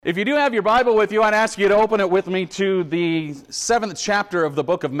If you do have your Bible with you, I'd ask you to open it with me to the 7th chapter of the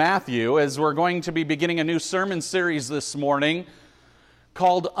book of Matthew, as we're going to be beginning a new sermon series this morning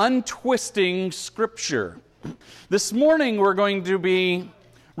called Untwisting Scripture. This morning we're going to be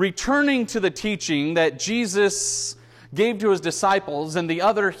returning to the teaching that Jesus gave to his disciples and the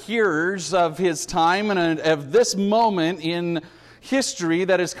other hearers of his time and of this moment in history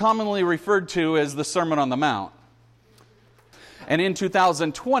that is commonly referred to as the Sermon on the Mount. And in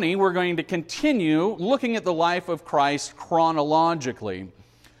 2020, we're going to continue looking at the life of Christ chronologically.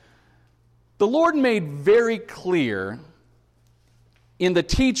 The Lord made very clear in the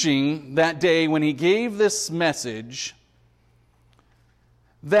teaching that day when He gave this message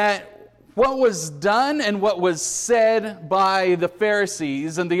that what was done and what was said by the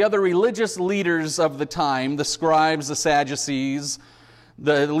Pharisees and the other religious leaders of the time, the scribes, the Sadducees,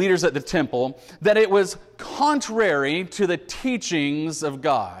 the leaders at the temple, that it was contrary to the teachings of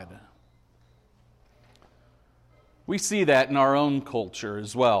God. We see that in our own culture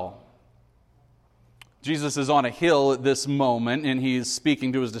as well. Jesus is on a hill at this moment, and He's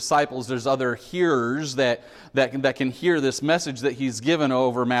speaking to His disciples. There's other hearers that can hear this message that He's given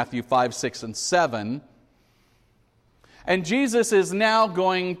over Matthew 5, 6, and 7. And Jesus is now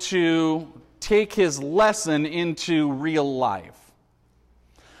going to take His lesson into real life.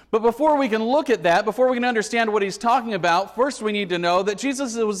 But before we can look at that, before we can understand what He's talking about, first we need to know that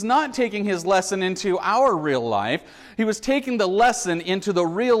Jesus was not taking His lesson into our real life. He was taking the lesson into the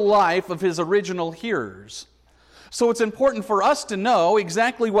real life of His original hearers. So it's important for us to know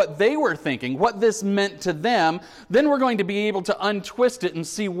exactly what they were thinking, what this meant to them. Then we're going to be able to untwist it and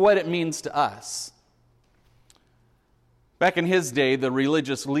see what it means to us. Back in His day, the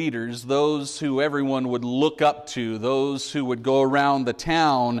religious leaders, those who everyone would look up to, those who would go around the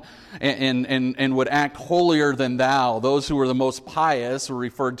town and would act holier than thou, those who were the most pious were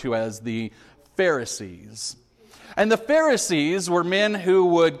referred to as the Pharisees. And the Pharisees were men who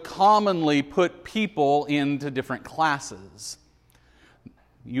would commonly put people into different classes.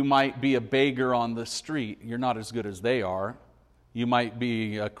 You might be a beggar on the street. You're not as good as they are. You might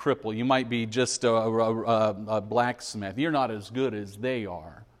be a cripple. You might be just a blacksmith. You're not as good as they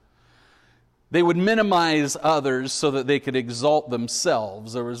are. They would minimize others so that they could exalt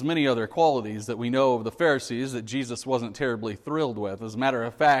themselves. There was many other qualities that we know of the Pharisees that Jesus wasn't terribly thrilled with. As a matter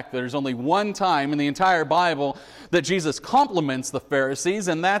of fact, there's only one time in the entire Bible that Jesus compliments the Pharisees,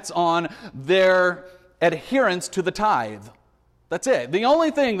 and that's on their adherence to the tithe. That's it. The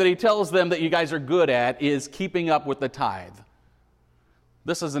only thing that He tells them that you guys are good at is keeping up with the tithe.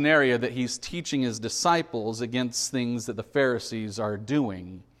 This is an area that He's teaching His disciples against things that the Pharisees are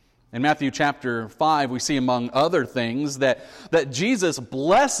doing. In Matthew chapter 5, we see among other things that Jesus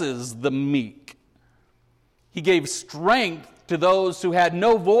blesses the meek. He gave strength to those who had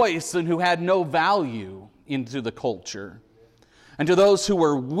no voice and who had no value into the culture, and to those who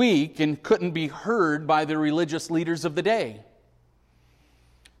were weak and couldn't be heard by the religious leaders of the day.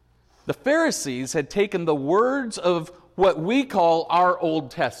 The Pharisees had taken the words of what we call our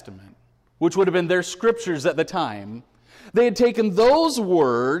Old Testament, which would have been their scriptures at the time. They had taken those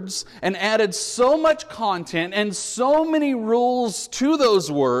words and added so much content and so many rules to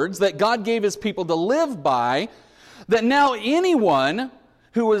those words that God gave His people to live by, that now anyone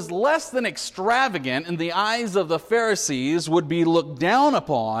who was less than extravagant in the eyes of the Pharisees would be looked down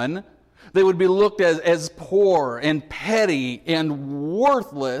upon. They would be looked as poor and petty and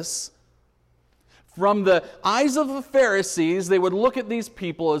worthless. From the eyes of the Pharisees, they would look at these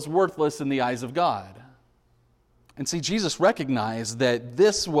people as worthless in the eyes of God. And see, Jesus recognized that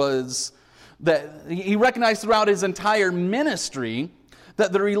He recognized throughout His entire ministry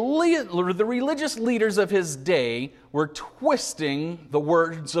that the religious leaders of His day were twisting the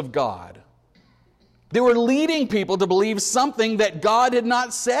words of God. They were leading people to believe something that God had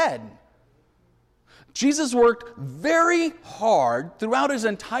not said. Jesus worked very hard throughout His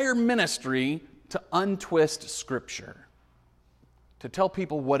entire ministry to untwist Scripture, to tell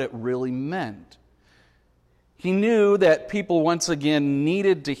people what it really meant. He knew that people once again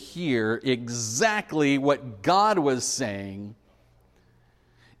needed to hear exactly what God was saying.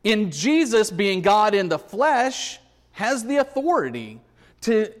 In Jesus, being God in the flesh, has the authority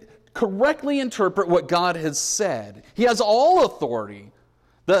to correctly interpret what God has said. He has all authority,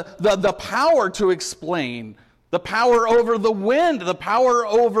 the power to explain, the power over the wind, the power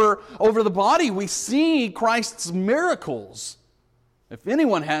over the body. We see Christ's miracles. If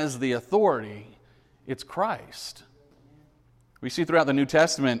anyone has the authority, it's Christ. We see throughout the New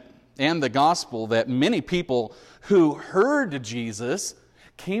Testament and the Gospel that many people who heard Jesus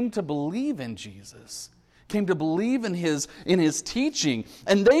came to believe in Jesus, came to believe in his teaching.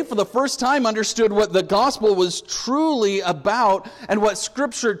 And they, for the first time, understood what the gospel was truly about and what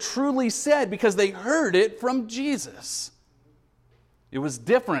Scripture truly said because they heard it from Jesus. It was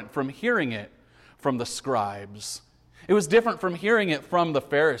different from hearing it from the scribes. It was different from hearing it from the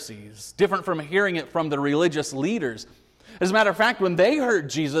Pharisees, different from hearing it from the religious leaders. As a matter of fact, when they heard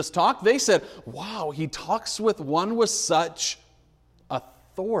Jesus talk, they said, wow, he talks with one with such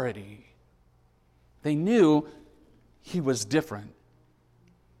authority. They knew he was different.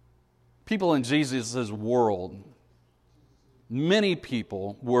 People in Jesus' world, many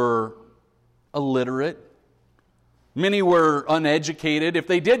people were illiterate. Many were uneducated. If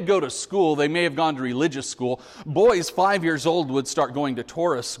they did go to school, they may have gone to religious school. Boys 5 years old would start going to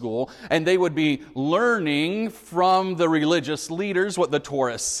Torah school, and they would be learning from the religious leaders what the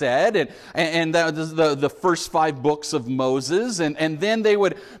Torah said, and that was the first 5 books of Moses, and then they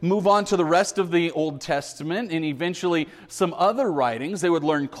would move on to the rest of the Old Testament, and eventually some other writings. They would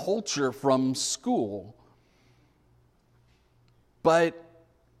learn culture from school. But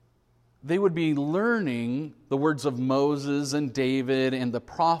they would be learning the words of Moses and David and the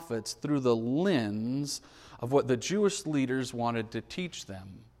prophets through the lens of what the Jewish leaders wanted to teach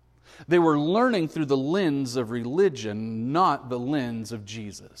them. They were learning through the lens of religion, not the lens of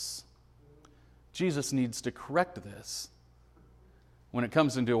Jesus. Jesus needs to correct this. When it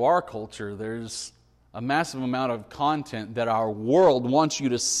comes into our culture, there's a massive amount of content that our world wants you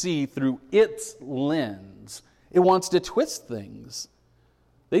to see through its lens. It wants to twist things.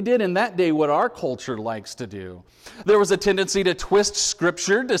 They did in that day what our culture likes to do. There was a tendency to twist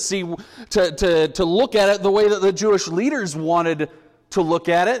Scripture to look at it the way that the Jewish leaders wanted to look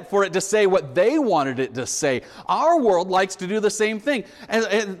at it, for it to say what they wanted it to say. Our world likes to do the same thing.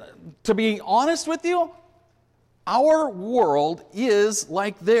 And to be honest with you, our world is,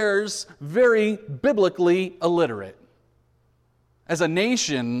 like theirs, very biblically illiterate. As a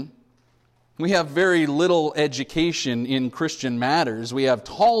nation, we have very little education in Christian matters. We have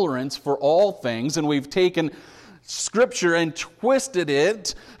tolerance for all things, and we've taken Scripture and twisted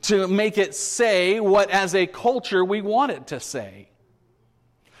it to make it say what, as a culture, we want it to say.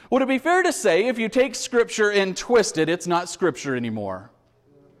 Would it be fair to say, if you take Scripture and twist it, it's not Scripture anymore?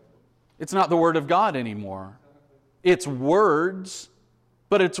 It's not the Word of God anymore. It's words,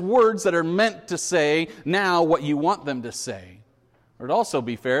 but it's words that are meant to say now what you want them to say. It would also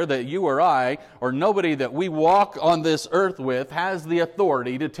be fair that you or I, or nobody that we walk on this earth with, has the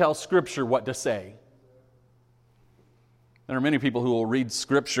authority to tell Scripture what to say. There are many people who will read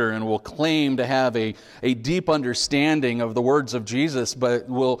Scripture and will claim to have a deep understanding of the words of Jesus, but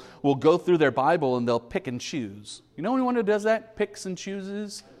will go through their Bible and they'll pick and choose. You know anyone who does that? Picks and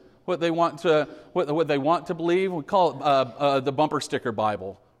chooses what they want to believe? We call it the bumper sticker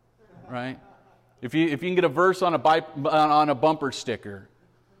Bible, right? If you can get a verse on a bumper sticker.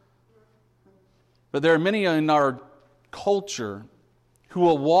 But there are many in our culture who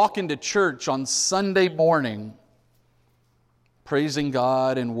will walk into church on Sunday morning praising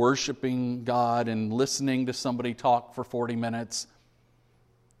God and worshiping God and listening to somebody talk for 40 minutes.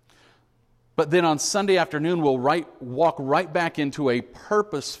 But then on Sunday afternoon, we'll walk right back into a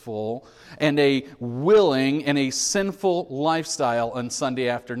purposeful and a willing and a sinful lifestyle on Sunday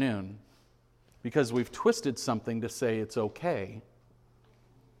afternoon. Because we've twisted something to say it's okay.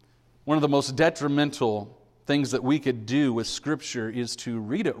 One of the most detrimental things that we could do with Scripture is to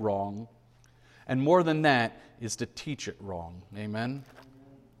read it wrong. And more than that, is to teach it wrong. Amen?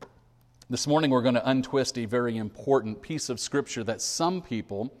 This morning we're going to untwist a very important piece of Scripture that some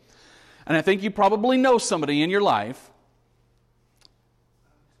people, and I think you probably know somebody in your life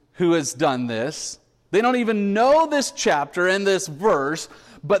who has done this. They don't even know this chapter and this verse,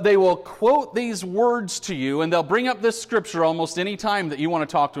 but they will quote these words to you, and they'll bring up this Scripture almost any time that you want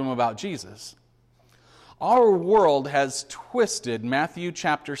to talk to them about Jesus. Our world has twisted Matthew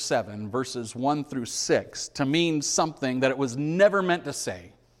chapter 7, verses 1 through 6, to mean something that it was never meant to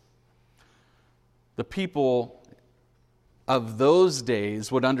say. The people of those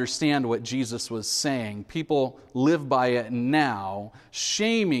days would understand what Jesus was saying. People live by it now,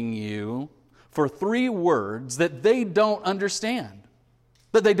 shaming you for 3 words that they don't understand,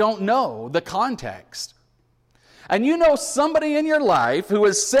 that they don't know the context. And you know somebody in your life who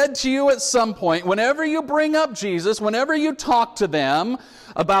has said to you at some point, whenever you bring up Jesus, whenever you talk to them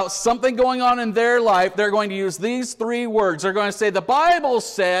about something going on in their life, they're going to use these 3 words. They're going to say, the Bible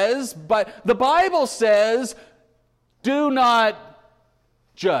says, but the Bible says, do not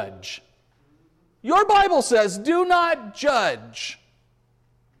judge. Your Bible says, do not judge.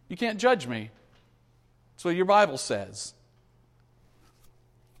 You can't judge me. That's what your Bible says.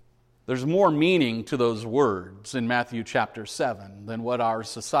 There's more meaning to those words in Matthew chapter 7 than what our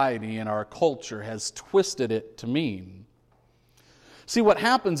society and our culture has twisted it to mean. See, what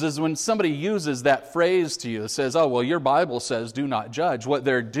happens is when somebody uses that phrase to you, says, oh, well, your Bible says do not judge, what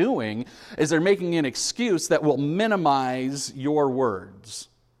they're doing is they're making an excuse that will minimize your words.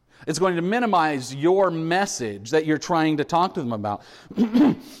 It's going to minimize your message that you're trying to talk to them about.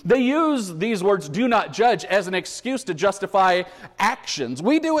 They use these words, do not judge, as an excuse to justify actions.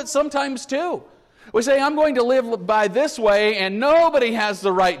 We do it sometimes too. We say, I'm going to live by this way and nobody has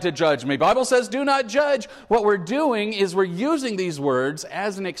the right to judge me. The Bible says do not judge. What we're doing is we're using these words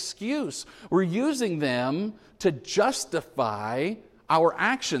as an excuse. We're using them to justify our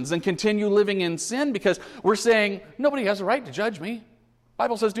actions and continue living in sin because we're saying nobody has a right to judge me. The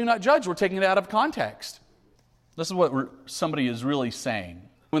Bible says do not judge. We're taking it out of context. This is what somebody is really saying.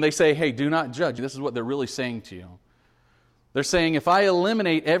 When they say, hey, do not judge, this is what they're really saying to you. They're saying, if I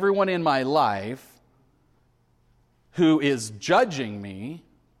eliminate everyone in my life who is judging me,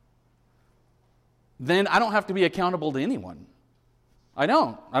 then I don't have to be accountable to anyone. I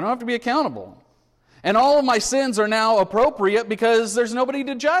don't have to be accountable. And all of my sins are now appropriate because there's nobody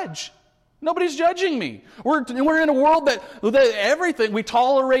to judge. Nobody's judging me. We're in a world that everything, we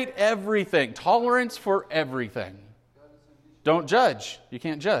tolerate everything. Tolerance for everything. Don't judge. You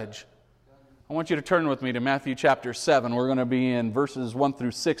can't judge. I want you to turn with me to Matthew chapter 7. We're going to be in verses 1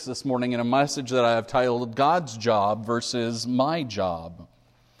 through 6 this morning in a message that I have titled God's Job versus My Job.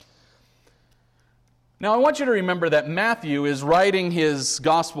 Now, I want you to remember that Matthew is writing his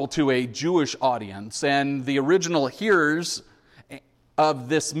gospel to a Jewish audience, and the original hearers of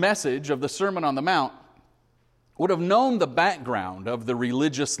this message, of the Sermon on the Mount, would have known the background of the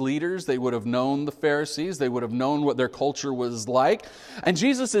religious leaders. They would have known the Pharisees. They would have known what their culture was like. And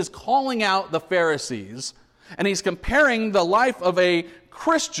Jesus is calling out the Pharisees, and he's comparing the life of a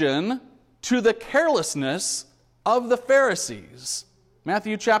Christian to the carelessness of the Pharisees.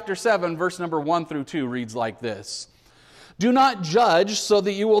 Matthew chapter 7, verse number 1 through 2 reads like this. Do not judge so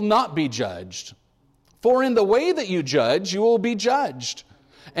that you will not be judged. For in the way that you judge, you will be judged.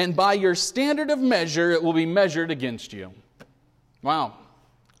 And by your standard of measure, it will be measured against you. Wow.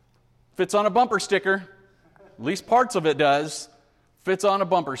 Fits on a bumper sticker. At least parts of it does. Fits on a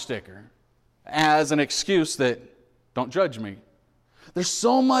bumper sticker. As an excuse that, don't judge me. There's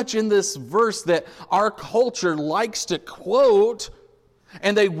so much in this verse that our culture likes to quote,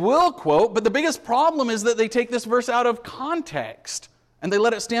 and they will quote, but the biggest problem is that they take this verse out of context, and they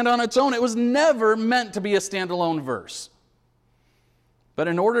let it stand on its own. It was never meant to be a standalone verse. But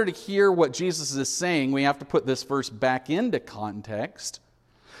in order to hear what Jesus is saying, we have to put this verse back into context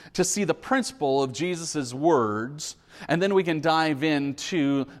to see the principle of Jesus' words, and then we can dive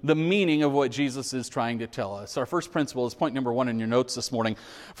into the meaning of what Jesus is trying to tell us. Our first principle is point number 1 in your notes this morning.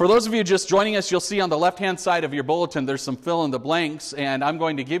 For those of you just joining us, you'll see on the left-hand side of your bulletin there's some fill in the blanks, and I'm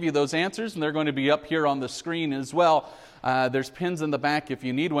going to give you those answers, and they're going to be up here on the screen as well. There's pins in the back if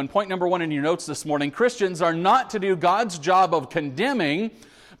you need one. Point number 1 in your notes this morning. Christians are not to do God's job of condemning,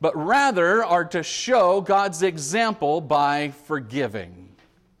 but rather are to show God's example by forgiving.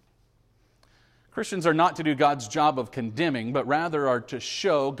 Christians are not to do God's job of condemning, but rather are to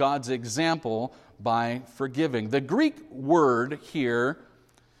show God's example by forgiving. The Greek word here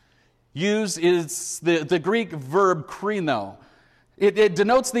used is the Greek verb krino. It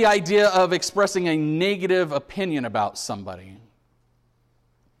denotes the idea of expressing a negative opinion about somebody.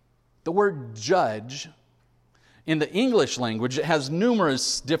 The word judge in the English language has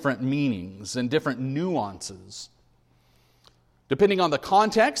numerous different meanings and different nuances. Depending on the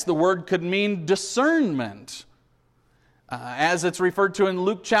context, the word could mean discernment. As it's referred to in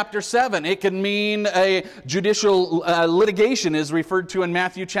Luke chapter 7. It can mean a judicial litigation is referred to in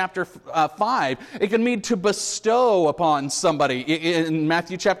Matthew chapter 5. It can mean to bestow upon somebody. In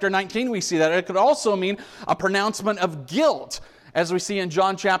Matthew chapter 19 we see that. It could also mean a pronouncement of guilt, as we see in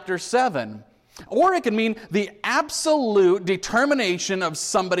John chapter 7. Or it can mean the absolute determination of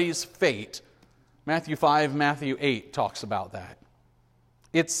somebody's fate. Matthew 5, Matthew 8 talks about that.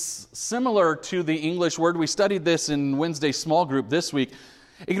 It's similar to the English word. We studied this in Wednesday small group this week.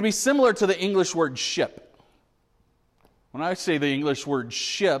 It can be similar to the English word ship. When I say the English word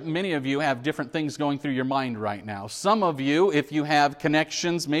ship, many of you have different things going through your mind right now. Some of you, if you have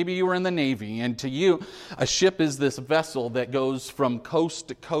connections, maybe you were in the Navy, and to you, a ship is this vessel that goes from coast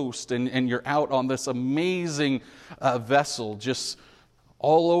to coast, and you're out on this amazing vessel just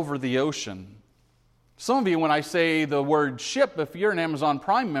all over the ocean. Some of you, when I say the word ship, if you're an Amazon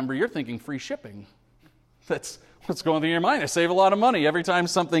Prime member, you're thinking free shipping. That's what's going through your mind. I save a lot of money every time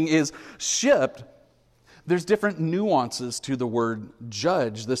something is shipped. there's different nuances to the word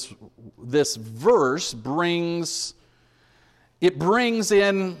judge. This verse brings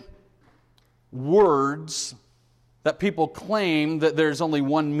in words that people claim that there's only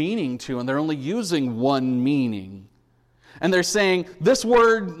one meaning to, and they're only using one meaning. And they're saying this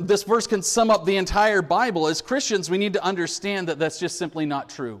verse can sum up the entire Bible. As Christians, we need to understand that that's just simply not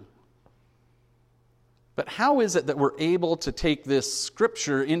true. But how is it that we're able to take this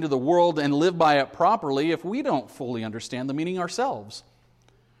scripture into the world and live by it properly if we don't fully understand the meaning ourselves?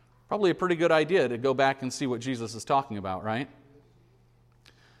 Probably a pretty good idea to go back and see what Jesus is talking about, right?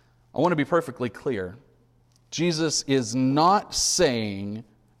 I want to be perfectly clear. Jesus is not saying,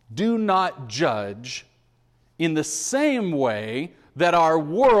 do not judge, in the same way that our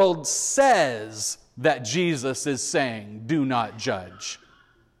world says that Jesus is saying, do not judge.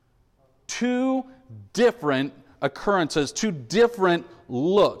 Two different occurrences, two different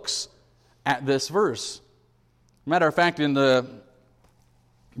looks at this verse. Matter of fact, in the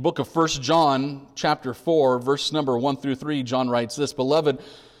book of 1 John, chapter 4, verse number 1 through 3, John writes this, Beloved,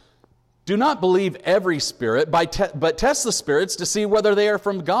 do not believe every spirit, but test the spirits to see whether they are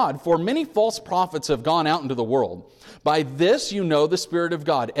from God. For many false prophets have gone out into the world. By this you know the Spirit of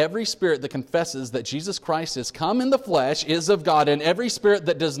God. Every spirit that confesses that Jesus Christ is come in the flesh is of God, and every spirit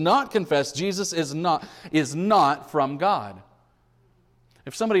that does not confess Jesus is not from God.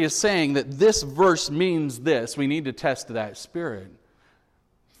 If somebody is saying that this verse means this, we need to test that spirit.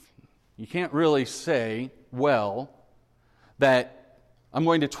 You can't really say, well, that I'm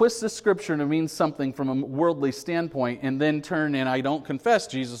going to twist this scripture to mean something from a worldly standpoint and then turn and I don't confess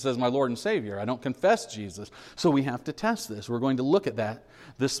Jesus as my Lord and Savior. I don't confess Jesus. So we have to test this. We're going to look at that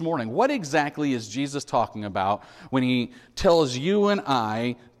this morning. What exactly is Jesus talking about when he tells you and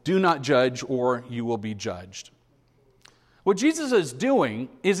I, do not judge or you will be judged? What Jesus is doing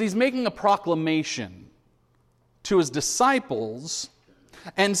is he's making a proclamation to his disciples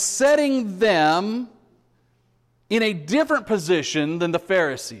and setting them in a different position than the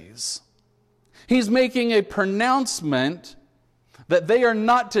Pharisees. He's making a pronouncement that they are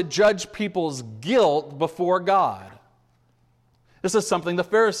not to judge people's guilt before God. This is something the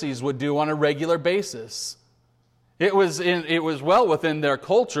Pharisees would do on a regular basis. It was well within their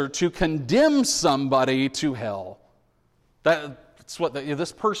culture to condemn somebody to hell. That's what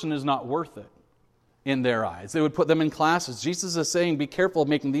this person is not worth it in their eyes. They would put them in classes. Jesus is saying, be careful of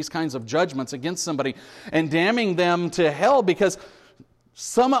making these kinds of judgments against somebody and damning them to hell because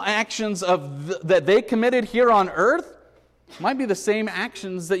some actions that they committed here on earth might be the same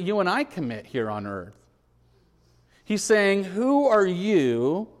actions that you and I commit here on earth. He's saying, who are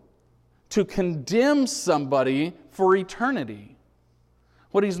you to condemn somebody for eternity?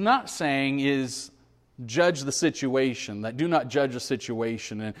 What he's not saying is judge the situation, that do not judge a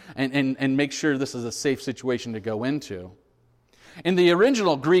situation and make sure this is a safe situation to go into. In the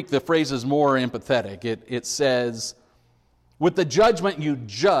original Greek, the phrase is more empathetic. It says, with the judgment you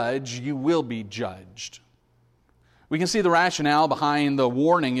judge, you will be judged. We can see the rationale behind the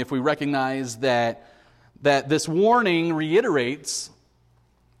warning if we recognize that this warning reiterates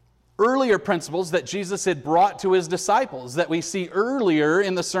earlier principles that Jesus had brought to his disciples that we see earlier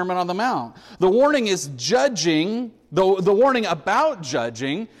in the Sermon on the Mount. The warning is judging, the warning about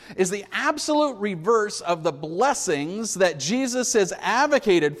judging is the absolute reverse of the blessings that Jesus has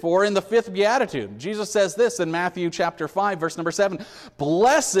advocated for in the fifth beatitude. Jesus says this in Matthew chapter 5, verse number 7,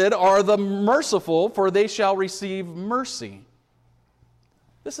 Blessed are the merciful, for they shall receive mercy.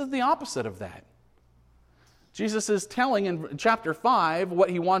 This is the opposite of that. Jesus is telling in chapter 5 what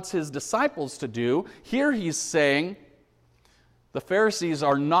he wants his disciples to do. Here he's saying the Pharisees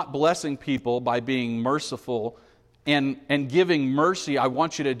are not blessing people by being merciful and giving mercy. I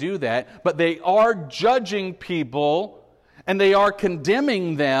want you to do that. But they are judging people and they are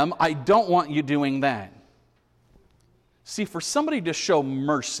condemning them. I don't want you doing that. See, for somebody to show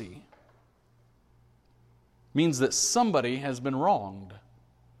mercy means that somebody has been wronged.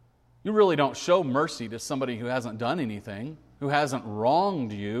 You really don't show mercy to somebody who hasn't done anything, who hasn't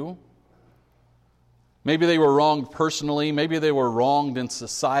wronged you. Maybe they were wronged personally, maybe they were wronged in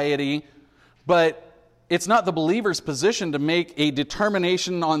society, but it's not the believer's position to make a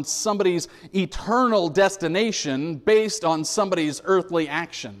determination on somebody's eternal destination based on somebody's earthly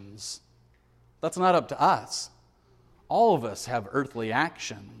actions. That's not up to us. All of us have earthly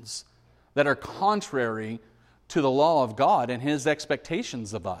actions that are contrary to the law of God and his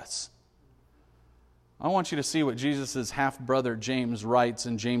expectations of us. I want you to see what Jesus' half-brother James writes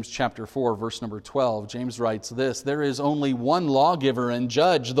in James chapter 4, verse number 12. James writes this, There is only one lawgiver and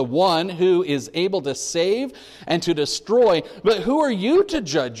judge, the one who is able to save and to destroy. But who are you to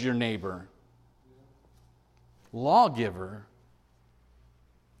judge your neighbor? lawgiver.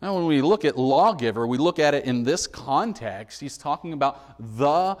 Now, when we look at lawgiver, we look at it in this context. He's talking about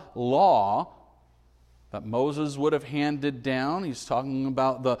the law that Moses would have handed down. He's talking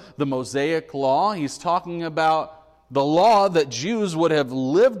about the Mosaic law. He's talking about the law that Jews would have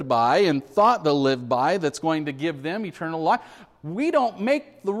lived by and thought to live by that's going to give them eternal life. We don't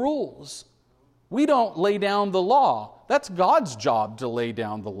make the rules. We don't lay down the law. That's God's job to lay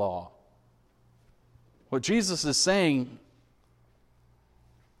down the law. What Jesus is saying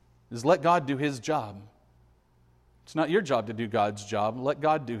is let God do His job. It's not your job to do God's job. Let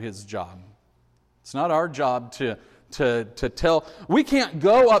God do His job. It's not our job to tell. We can't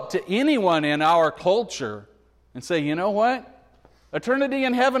go up to anyone in our culture and say, you know what? Eternity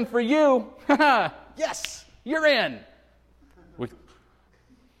in heaven for you. Yes, you're in.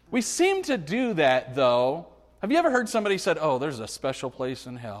 We seem to do that, though. Have you ever heard somebody said, oh, there's a special place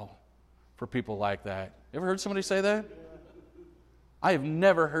in hell for people like that? You ever heard somebody say that? I have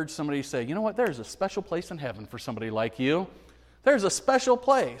never heard somebody say, you know what, there's a special place in heaven for somebody like you. There's a special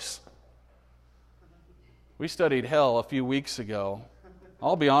place. We studied hell a few weeks ago.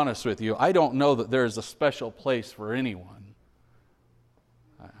 I'll be honest with you, I don't know that there's a special place for anyone.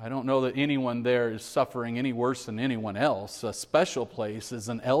 I don't know that anyone there is suffering any worse than anyone else. A special place is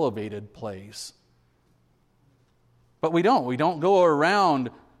an elevated place. But we don't go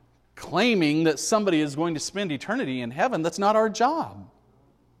around claiming that somebody is going to spend eternity in heaven. That's not our job.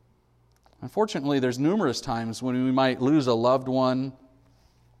 Unfortunately, there's numerous times when we might lose a loved one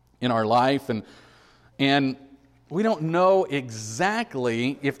in our life, and we don't know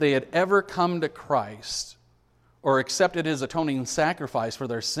exactly if they had ever come to Christ or accepted His atoning sacrifice for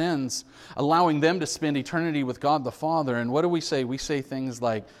their sins, allowing them to spend eternity with God the Father. And what do we say? We say things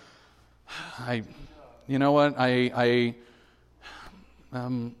like, you know what,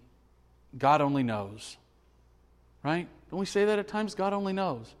 God only knows. Right? Don't we say that at times? God only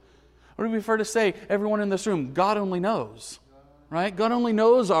knows. Or do we prefer to say, everyone in this room, God only knows. Right? God only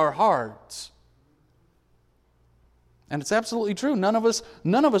knows our hearts. And it's absolutely true. None of us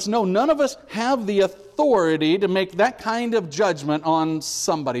know. None of us have the authority to make that kind of judgment on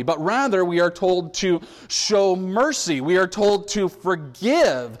somebody. But rather, we are told to show mercy. We are told to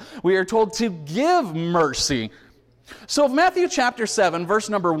forgive. We are told to give mercy. So if Matthew chapter 7, verse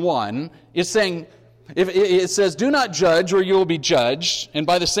number 1 is saying, if it says, do not judge or you will be judged, and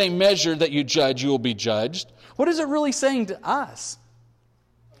by the same measure that you judge, you will be judged. What is it really saying to us?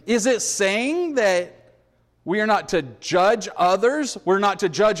 Is it saying that we are not to judge others? We're not to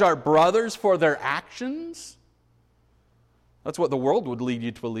judge our brothers for their actions? That's what the world would lead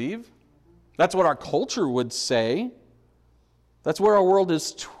you to believe. That's what our culture would say. That's where our world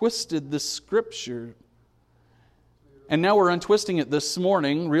has twisted the Scripture. And now we're untwisting it this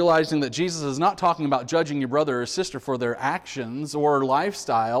morning, realizing that Jesus is not talking about judging your brother or sister for their actions or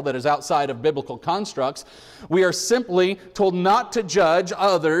lifestyle that is outside of biblical constructs. We are simply told not to judge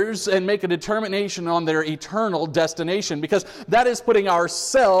others and make a determination on their eternal destination, because that is putting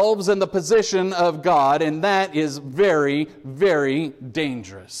ourselves in the position of God, and that is very, very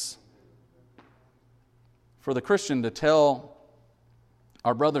dangerous. For the Christian to tell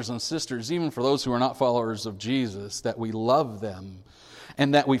our brothers and sisters, even for those who are not followers of Jesus, that we love them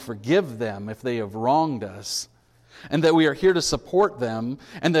and that we forgive them if they have wronged us, and that we are here to support them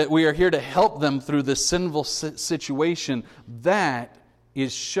and that we are here to help them through this sinful situation, that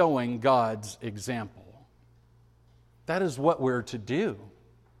is showing God's example. That is what we're to do.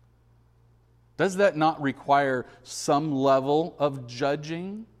 Does that not require some level of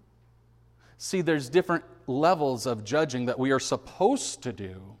judging? See, there's different levels of judging that we are supposed to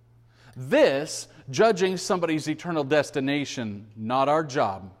do. This, judging somebody's eternal destination, not our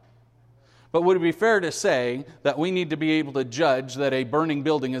job. But would it be fair to say that we need to be able to judge that a burning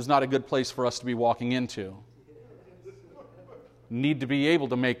building is not a good place for us to be walking into? Need to be able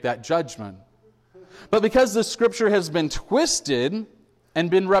to make that judgment. But because the Scripture has been twisted and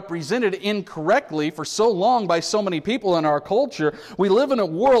been represented incorrectly for so long by so many people in our culture, we live in a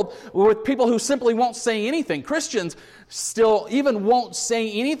world with people who simply won't say anything. Christians still even won't say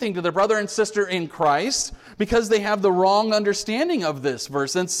anything to their brother and sister in Christ because they have the wrong understanding of this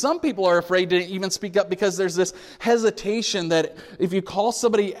verse. And some people are afraid to even speak up because there's this hesitation that if you call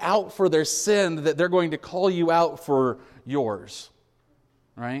somebody out for their sin, that they're going to call you out for yours.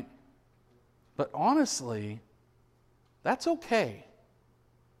 Right? But honestly, that's okay.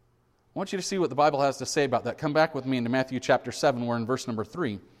 I want you to see what the Bible has to say about that. Come back with me into Matthew chapter 7. We're in verse number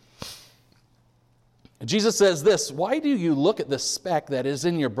 3. Jesus says this, why do you look at the speck that is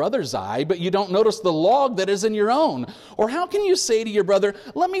in your brother's eye, but you don't notice the log that is in your own? Or how can you say to your brother,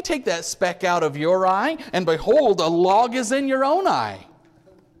 let me take that speck out of your eye, and behold, a log is in your own eye?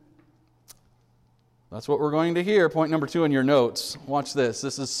 That's what we're going to hear. Point number 2 in your notes. Watch this.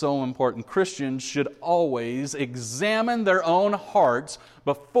 This is so important. Christians should always examine their own hearts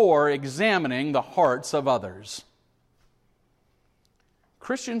before examining the hearts of others.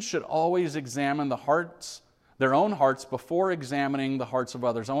 Christians should always examine their own hearts before examining the hearts of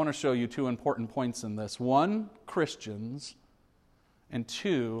others. I want to show you 2 important points in this. 1, Christians, and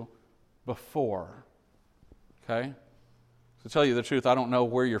 2, before. Okay? To tell you the truth, I don't know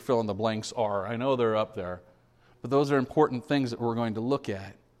where your fill in the blanks are. I know they're up there. But those are important things that we're going to look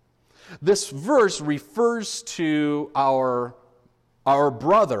at. This verse refers to our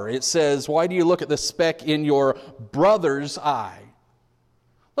brother. It says, why do you look at the speck in your brother's eye?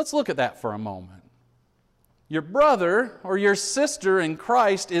 Let's look at that for a moment. Your brother or your sister in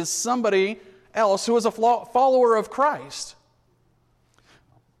Christ is somebody else who is a follower of Christ.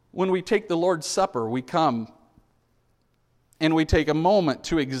 When we take the Lord's Supper, we come and we take a moment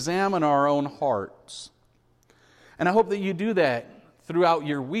to examine our own hearts. And I hope that you do that throughout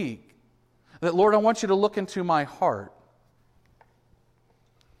your week. That, Lord, I want you to look into my heart.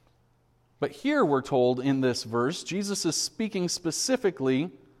 But here we're told in this verse, Jesus is speaking specifically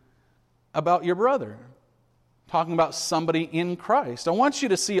about your brother, talking about somebody in Christ. I want you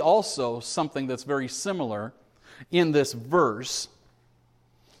to see also something that's very similar in this verse.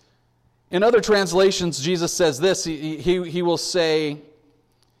 In other translations, Jesus says this. He will say,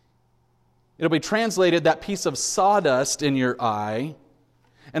 it'll be translated, that piece of sawdust in your eye.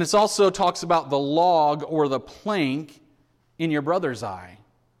 And it also talks about the log or the plank in your brother's eye.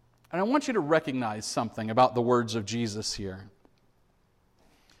 And I want you to recognize something about the words of Jesus here.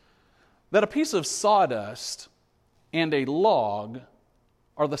 That a piece of sawdust and a log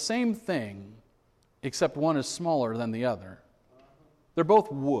are the same thing, except one is smaller than the other. They're both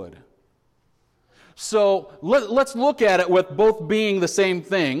wood. So let's look at it with both being the same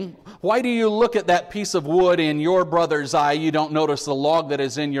thing. Why do you look at that piece of wood in your brother's eye? You don't notice the log that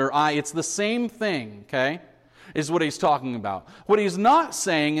is in your eye. It's the same thing, okay? Is what he's talking about. What he's not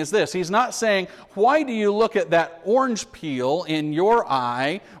saying is this. He's not saying, why do you look at that orange peel in your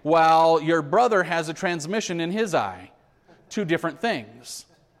eye while your brother has a transmission in his eye? 2 different things.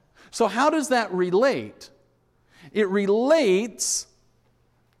 So how does that relate? It relates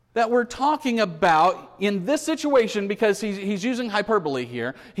that we're talking about in this situation, because he's using hyperbole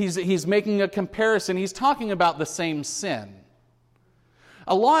here. He's making a comparison. He's talking about the same sin.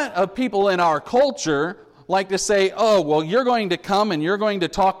 A lot of people in our culture like to say, oh, well, you're going to come and you're going to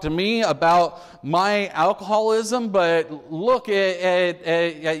talk to me about my alcoholism, but look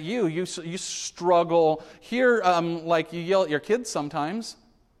at you. You struggle here like you yell at your kids sometimes.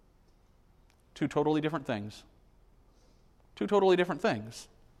 2 totally different things. 2 totally different things.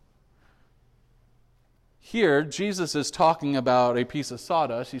 Here, Jesus is talking about a piece of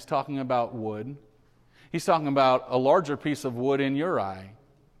sawdust. He's talking about wood. He's talking about a larger piece of wood in your eye.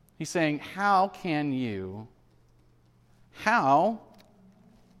 He's saying, how can you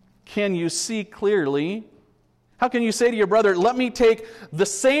see clearly? How can you say to your brother, let me take the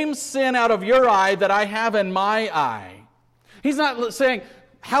same sin out of your eye that I have in my eye? He's not saying,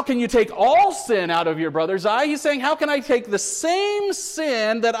 how can you take all sin out of your brother's eye? He's saying, how can I take the same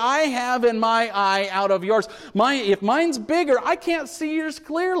sin that I have in my eye out of yours? If mine's bigger, I can't see yours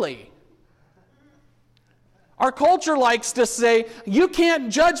clearly. Our culture likes to say, you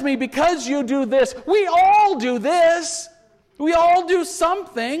can't judge me because you do this. We all do this. We all do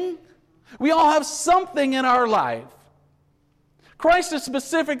something. We all have something in our life. Christ is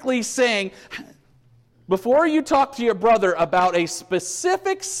specifically saying, before you talk to your brother about a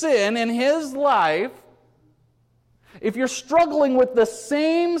specific sin in his life, if you're struggling with the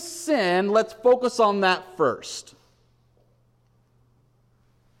same sin, let's focus on that first.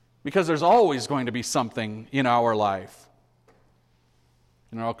 Because there's always going to be something in our life.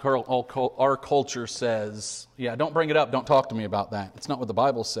 You know, our culture says, yeah, don't bring it up, don't talk to me about that. It's not what the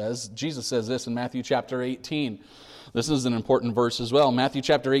Bible says. Jesus says this in Matthew chapter 18. This is an important verse as well. Matthew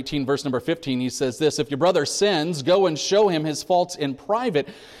chapter 18, verse number 15, he says this, if your brother sins, go and show him his faults in private.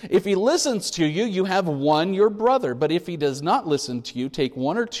 If he listens to you, you have won your brother. But if he does not listen to you, take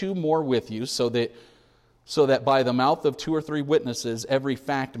 1 or 2 more with you, so that by the mouth of 2 or 3 witnesses every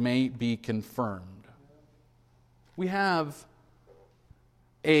fact may be confirmed. We have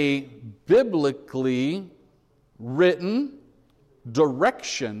a biblically written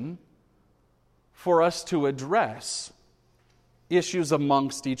direction for us to address issues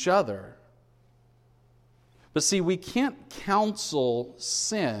amongst each other. But see, we can't counsel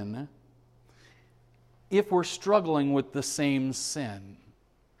sin if we're struggling with the same sin.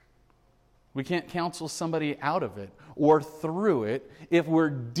 We can't counsel somebody out of it or through it if we're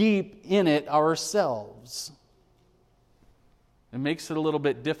deep in it ourselves. It makes it a little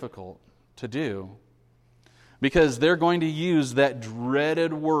bit difficult to do because they're going to use that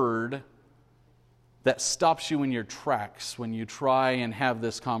dreaded word that stops you in your tracks when you try and have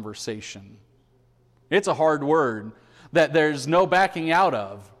this conversation. It's a hard word that there's no backing out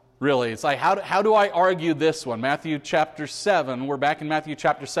of, really. It's like, how do I argue this one? Matthew chapter 7, we're back in Matthew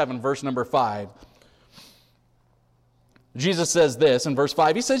chapter 7, verse number 5. Jesus says this in verse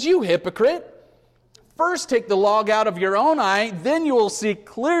 5. He says, "You hypocrite, first take the log out of your own eye, then you will see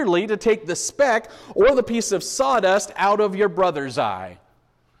clearly to take the speck or the piece of sawdust out of your brother's eye."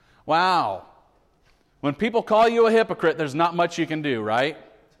 Wow. When people call you a hypocrite, there's not much you can do, right?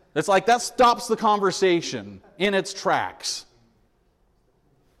 It's like that stops the conversation in its tracks.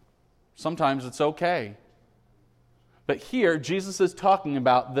 Sometimes it's okay. But here, Jesus is talking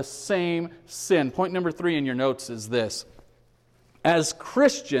about the same sin. Point number 3 in your notes is this. As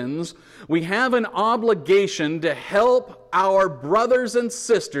Christians, we have an obligation to help our brothers and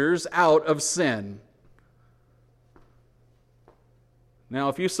sisters out of sin. Now,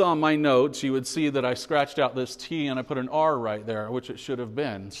 if you saw my notes, you would see that I scratched out this T and I put an R right there, which it should have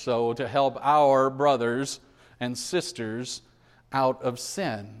been. So, to help our brothers and sisters out of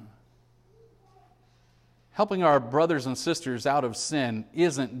sin. Helping our brothers and sisters out of sin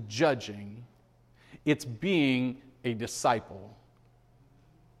isn't judging. It's being a disciple.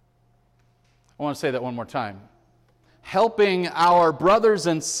 I want to say that one more time. Helping our brothers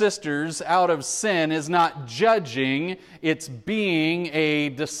and sisters out of sin is not judging, it's being a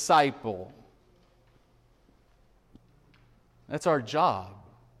disciple. That's our job.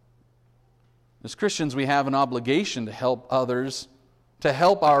 As Christians, we have an obligation to help others, to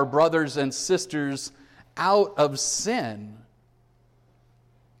help our brothers and sisters out of sin.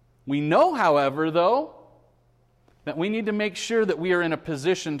 We know, however, though, that we need to make sure that we are in a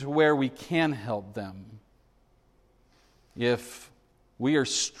position to where we can help them. If we are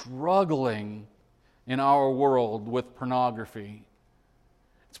struggling in our world with pornography,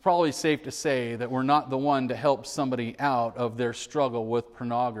 it's probably safe to say that we're not the one to help somebody out of their struggle with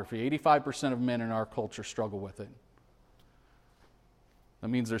pornography. 85% of men in our culture struggle with it. That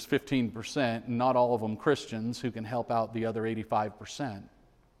means there's 15%, and not all of them Christians, who can help out the other 85%.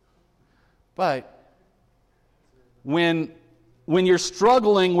 But when you're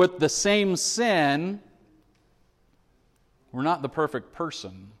struggling with the same sin, we're not the perfect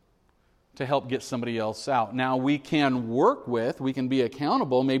person to help get somebody else out. Now, we can we can be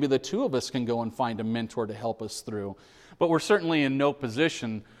accountable. Maybe the two of us can go and find a mentor to help us through. But we're certainly in no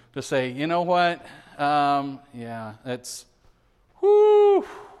position to say, you know what, that's, you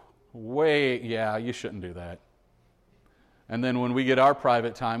shouldn't do that. And then when we get our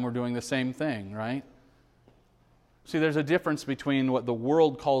private time, we're doing the same thing, right? See, there's a difference between what the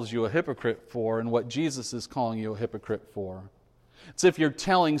world calls you a hypocrite for and what Jesus is calling you a hypocrite for. It's if you're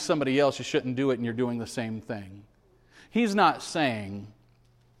telling somebody else you shouldn't do it and you're doing the same thing. He's not saying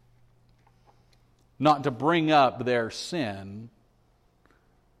not to bring up their sin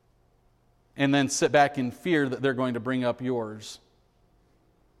and then sit back in fear that they're going to bring up yours.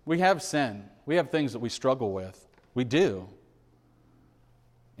 We have sin. We have things that we struggle with. We do.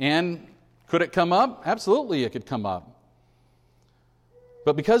 And could it come up? Absolutely, it could come up.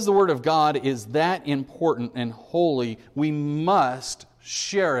 But because the Word of God is that important and holy, we must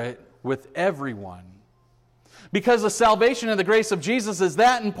share it with everyone. Because the salvation and the grace of Jesus is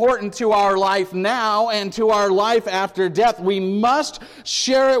that important to our life now and to our life after death, we must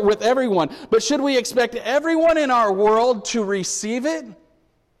share it with everyone. But should we expect everyone in our world to receive it?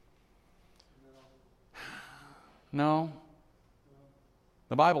 No.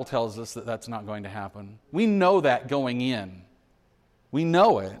 The Bible tells us that that's not going to happen. We know that going in. We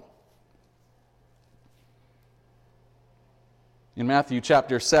know it. In Matthew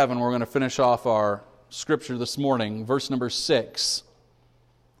chapter 7, we're going to finish off our scripture this morning, verse number 6.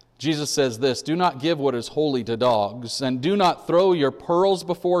 Jesus says this, "Do not give what is holy to dogs, and do not throw your pearls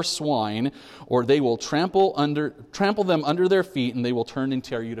before swine, or they will trample them under their feet, and they will turn and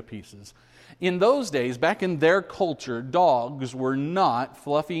tear you to pieces." In those days, back in their culture, dogs were not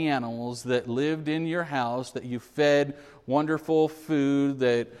fluffy animals that lived in your house, that you fed wonderful food,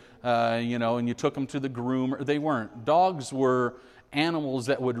 that and you took them to the groomer. They weren't. Dogs were animals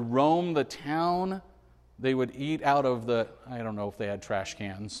that would roam the town. They would eat out of I don't know if they had trash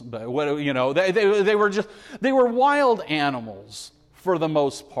cans, but they were wild animals, for the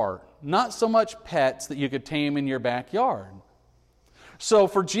most part. Not so much pets that you could tame in your backyard. So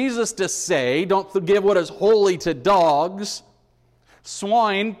for Jesus to say, don't give what is holy to dogs,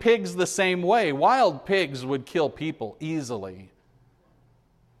 swine, pigs the same way. Wild pigs would kill people easily.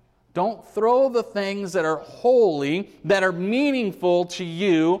 Don't throw the things that are holy, that are meaningful to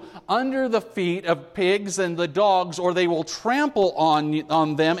you, under the feet of pigs and the dogs, or they will trample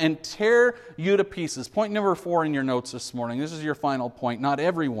on them and tear you to pieces. Point number 4 in your notes this morning. This is your final point. Not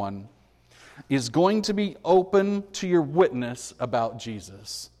everyone is going to be open to your witness about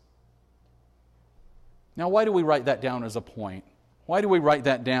Jesus. Now, why do we write that down as a point? Why do we write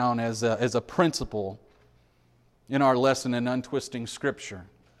that down as a principle in our lesson in Untwisting Scripture?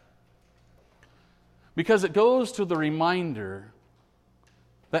 Because it goes to the reminder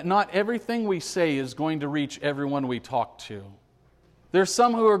that not everything we say is going to reach everyone we talk to. There's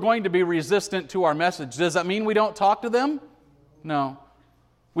some who are going to be resistant to our message. Does that mean we don't talk to them? No.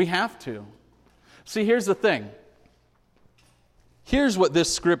 We have to. See, here's the thing. Here's what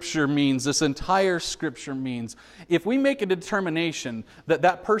this Scripture means, this entire Scripture means. If we make a determination that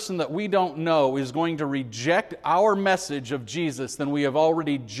that person that we don't know is going to reject our message of Jesus, then we have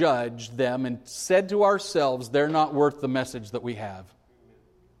already judged them and said to ourselves, they're not worth the message that we have.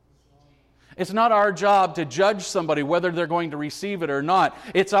 It's not our job to judge somebody whether they're going to receive it or not.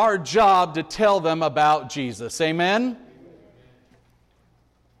 It's our job to tell them about Jesus. Amen?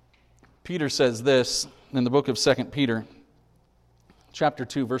 Peter says this in the book of 2 Peter. Chapter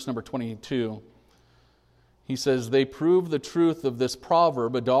 2, verse number 22, he says, they prove the truth of this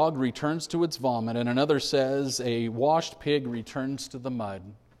proverb, a dog returns to its vomit, and another says, a washed pig returns to the mud.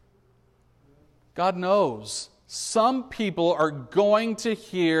 God knows some people are going to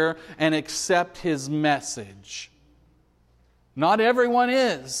hear and accept His message. Not everyone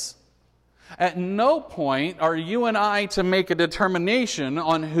is. At no point are you and I to make a determination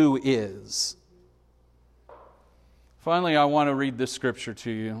on who is. Finally, I want to read this scripture to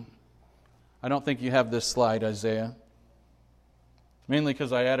you. I don't think you have this slide, Isaiah. Mainly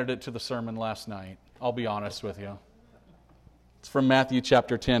because I added it to the sermon last night. I'll be honest with you. It's from Matthew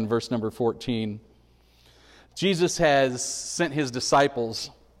chapter 10, verse number 14. Jesus has sent His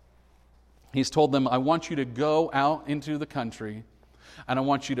disciples. He's told them, I want you to go out into the country and I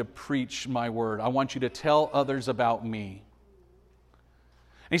want you to preach my word. I want you to tell others about me.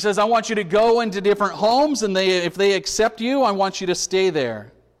 He says, I want you to go into different homes, and if they accept you, I want you to stay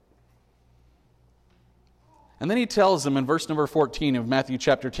there. And then He tells them in verse number 14 of Matthew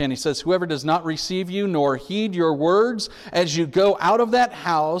chapter 10, He says, whoever does not receive you nor heed your words as you go out of that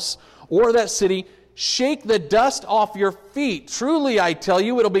house or that city, shake the dust off your feet. Truly, I tell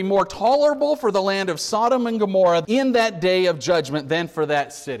you, it'll be more tolerable for the land of Sodom and Gomorrah in that day of judgment than for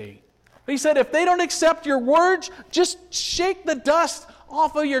that city. He said, if they don't accept your words, just shake the dust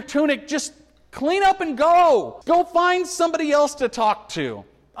off of your tunic. Just clean up and go. Go find somebody else to talk to.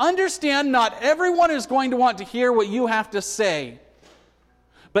 Understand, not everyone is going to want to hear what you have to say.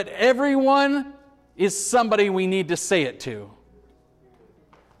 But everyone is somebody we need to say it to.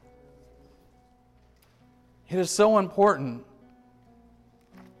 It is so important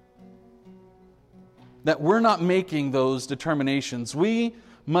that we're not making those determinations. We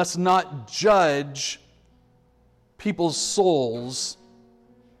must not judge people's souls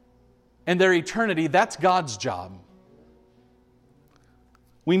and their eternity. That's God's job.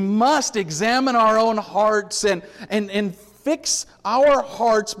 We must examine our own hearts and fix our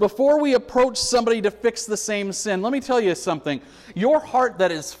hearts before we approach somebody to fix the same sin. Let me tell you something. Your heart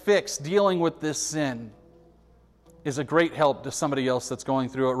that is fixed dealing with this sin is a great help to somebody else that's going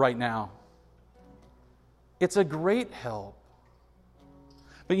through it right now. It's a great help.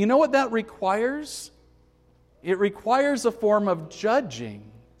 But you know what that requires? It requires a form of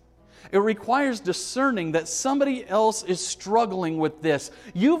judging. It requires discerning that somebody else is struggling with this.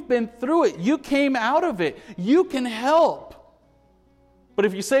 You've been through it. You came out of it. You can help. But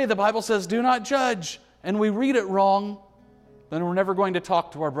if you say the Bible says do not judge, and we read it wrong, then we're never going to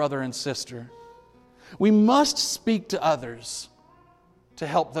talk to our brother and sister. We must speak to others to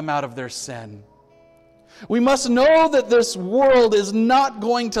help them out of their sin. We must know that this world is not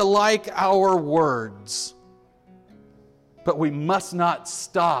going to like our words. But we must not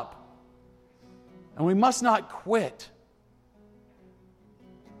stop. And we must not quit.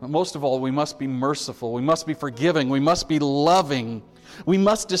 But most of all, we must be merciful. We must be forgiving. We must be loving. We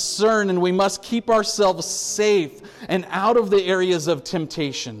must discern, and we must keep ourselves safe and out of the areas of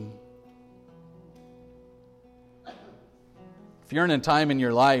temptation. If you're in a time in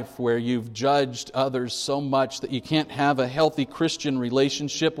your life where you've judged others so much that you can't have a healthy Christian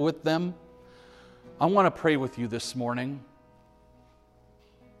relationship with them, I want to pray with you this morning.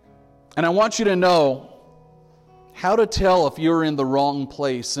 And I want you to know how to tell if you're in the wrong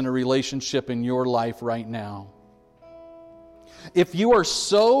place in a relationship in your life right now. If you are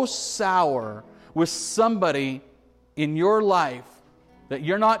so sour with somebody in your life that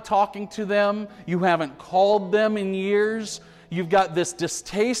you're not talking to them, you haven't called them in years, you've got this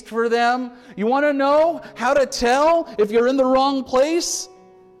distaste for them, you want to know how to tell if you're in the wrong place?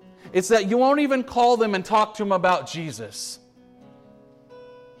 It's that you won't even call them and talk to them about Jesus.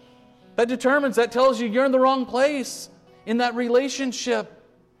 That tells you you're in the wrong place in that relationship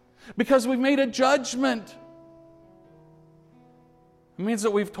because we've made a judgment. It means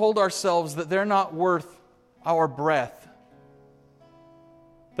that we've told ourselves that they're not worth our breath,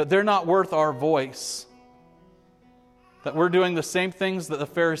 that they're not worth our voice, that we're doing the same things that the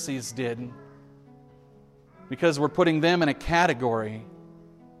Pharisees did because we're putting them in a category.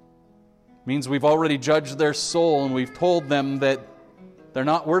 It means we've already judged their soul and we've told them that they're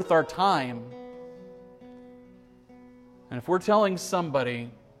not worth our time. And if we're telling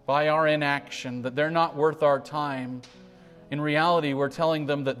somebody by our inaction that they're not worth our time, in reality we're telling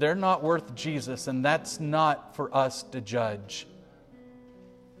them that they're not worth Jesus, and that's not for us to judge.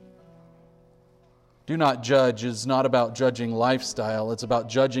 Do not judge is not about judging lifestyle, it's about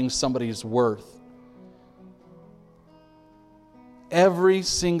judging somebody's worth. Every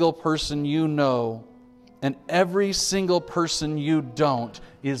single person you know and every single person you don't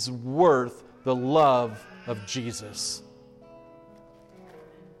is worth the love of Jesus.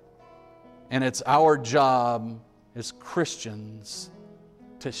 And it's our job as Christians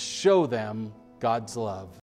to show them God's love.